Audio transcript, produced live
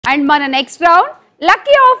And మన next round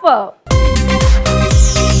lucky offer.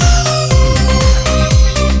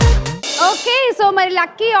 Okay, so మరి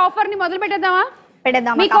lucky offer ని మొదలు పెట్టేద్దామా?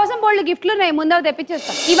 మీకోసం బోల్డ్ గిఫ్ట్లు ఉన్నాయి, ముందు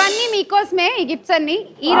తెప్పించేస్తాం. ఇవన్నీ మీకోసమే, ఈ గిఫ్ట్స్ అన్ని.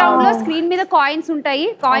 ఈ రౌండ్ లో స్క్రీన్ మీద కాయిన్స్ ఉంటాయి,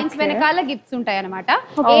 కాయిన్స్ వెనకాల గిఫ్ట్స్ ఉంటాయి అనమాట.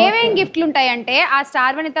 ఏమేం గిఫ్ట్లు ఉంటాయి అంటే, ఆ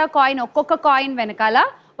స్టార్ వనిత కాయిన్, ఒక్కొక్క కాయిన్ వెనకాల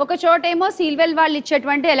ఒక చోటేమో సీల్వెల్ వాళ్ళు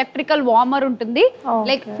ఇచ్చేటువంటి ఎలక్ట్రికల్ వార్మర్ ఉంటుంది.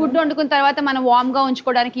 లైక్ ఫుడ్ వండుకున్న తర్వాత మనం వార్మ్ గా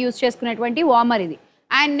ఉంచుకోవడానికి యూజ్ చేసుకునేటువంటి వార్మర్ ఇది.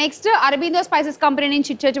 And next Aurobindo spices company నుంచి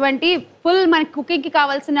ఇచ్చేటువంటి ఫుల్ మనకి కుకింగ్ కి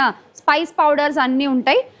కావాల్సిన స్పైస్ పౌడర్స్ అన్ని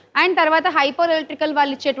ఉంటాయి. అండ్ తర్వాత హైపర్ ఎలక్ట్రికల్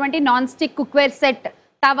వాళ్ళు ఇచ్చేటువంటి నాన్ స్టిక్ కుక్వేర్ సెట్,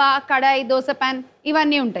 తవా, కడాయి, దోశ ప్యాన్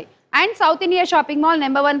ఇవన్నీ ఉంటాయి. And south India shopping mall,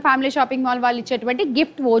 number 1 family shopping mall వాళ్ళు ఇచ్చేటువంటి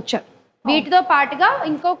గిఫ్ట్ వోచర్. వీటితో పాటుగా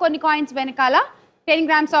ఇంకో కొన్ని కాయిన్స్ వెనకాల 10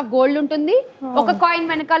 grams ఆఫ్ గోల్డ్ ఉంటుంది, ఒక కాయిన్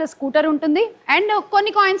వెనకాల స్కూటర్ ఉంటుంది, అండ్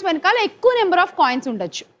కొన్ని కాయిన్స్ వెనకాల ఎక్కువ నెంబర్ ఆఫ్ కాయిన్స్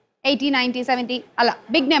ఉండొచ్చు, 80, 90, 70 అలా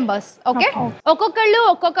బిగ్ నెంబర్స్. ఓకే, ఒక్కొక్కళ్ళు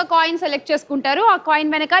ఒక్కొక్క కాయిన్ సెలెక్ట్ చేసుకుంటారు. ఆ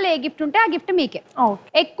కాయిన్ వెనకాల ఏ గిఫ్ట్ ఉంటే ఆ గిఫ్ట్ మీకే.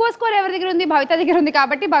 ఎక్కువ స్కోర్ ఎవరి దగ్గర ఉంది? భవిత దగ్గర ఉంది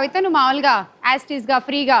కాబట్టి భవిత నువ్వు మామూలుగా యాస్టీస్ గా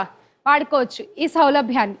ఫ్రీగా వాడుకోవచ్చు ఈ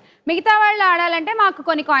సౌలభ్యాన్ని. మిగతా వాళ్ళు ఆడాలంటే మాకు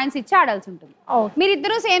కొన్ని కాయిన్స్ ఇచ్చి ఆడాల్సి ఉంటుంది.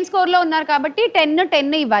 మీరిద్దరూ సేమ్ స్కోర్ లో ఉన్నారు కాబట్టి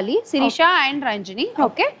 10 ఇవ్వాలి, Sirisha and Ranjani.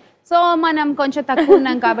 Okay, so మనం కొంచెం తక్కువ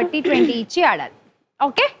ఉన్నాం కాబట్టి 20 ఇచ్చి ఆడాలి.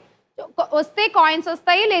 ఓకే, వస్తే కాయిన్స్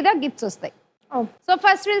వస్తాయి లేదా గిఫ్ట్స్ వస్తాయి. So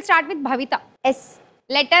first will start with Bhavitha. Yes,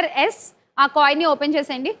 letter S. ఆ కాయిన్ ని ఓపెన్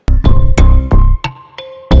చేసేయండి.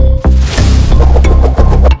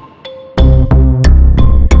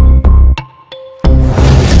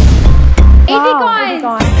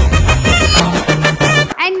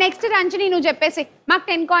 అండ్ నెక్స్ట్ రంజని నువ్వు చెప్పేసి మాకు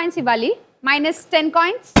 10 కాయిన్స్ ఇవ్వాలి, -10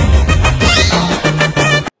 coins.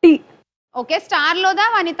 Tea. Okay, star Lodha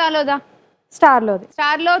వనితాలోదా? Star లోది.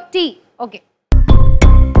 Star లో tea. Okay,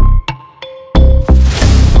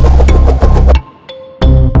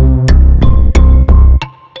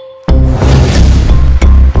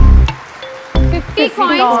 50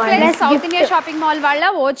 coins plus South India Shopping Mall వాళ్ళ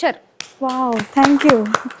voucher. Wow, thank you.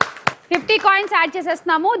 50 coins add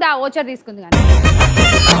చేసేస్తున్నాము, the voucher తీసుకుంది కానీ.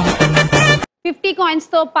 50 కాయిన్స్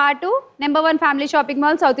తో పాటు number 1 family shopping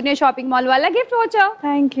mall, south India shopping mall వాళ్ళ gift voucher.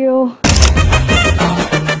 Thank you.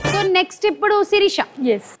 So next ఇప్పుడు Sirisha.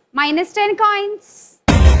 Yes, -10 coins.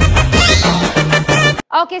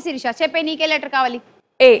 Okay Sirisha చెప్పే, నీకే letter కావాలి?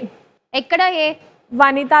 ఏ. ఎక్కడ ఏ?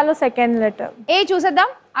 వనితాలో సెకండ్ లెటర్. ఏ చూసేద్దాం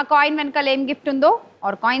ఆ కాయిన్ వెనకాల ఏం గిఫ్ట్ ఉందో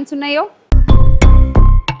ఆర్ కాయిన్స్ ఉన్నాయో.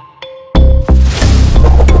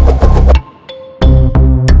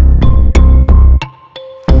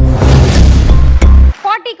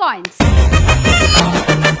 కాయిన్స్.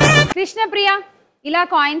 కృష్ణప్రియ, ఇలా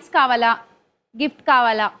కాయిన్స్ కావాలా, గిఫ్ట్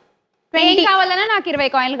కావాలా? ఏం కావాలన్నా నాకు 20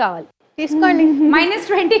 కాయిన్లు కావాలి. తీసుకోండి.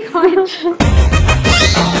 -20 కాయిన్స్.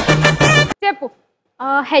 చెప్పు.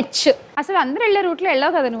 హెచ్. అసలు అందరూ వెళ్ళే రూట్లో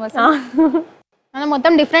వెళ్ళావు కదా నువ్వు? అసలు మనం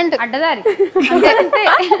మొత్తం different అడ్డదారి.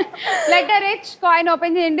 Letter H. Coin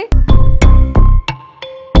open చేయండి.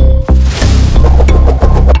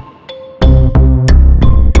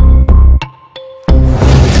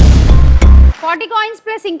 $40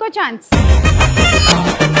 ప్లస్ ఇంకో ఛాన్స్.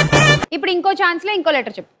 ఇప్పుడు ఇంకో ఛాన్స్ లో ఇంకో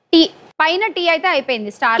లెటర్ చెప్పు. టీ. పైన టీ అయితే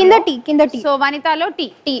అయిపోయింది, స్టార్ కింద టీ. కింద tea. So వనితాలో tea.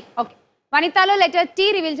 Tea. Okay, వనితాలో letter T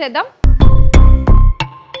reveal చేద్దాం.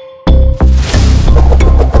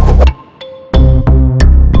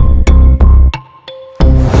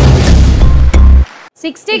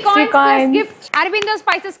 $60 coins gift. Aurobindo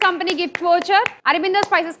spices company gift voucher, Aurobindo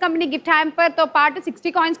spices company gift hamper తో పాటు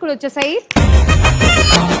 60 కాయిన్స్ కూడా వచ్చేసాయి.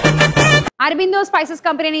 అరబిందో స్పైసెస్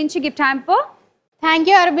కంపెనీ నుంచి gift hamper. Thank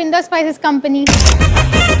you Aurobindo spices company.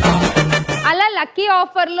 అలా లక్కీ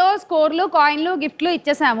ఆఫర్ లో స్కోర్లు, కాయిన్లు, గిఫ్ట్లు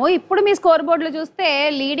ఇచ్చేసాము. ఇప్పుడు మీ స్కోర్ బోర్డులో చూస్తే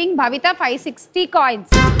లీడింగ్ భవిత 560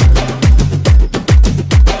 కాయిన్స్.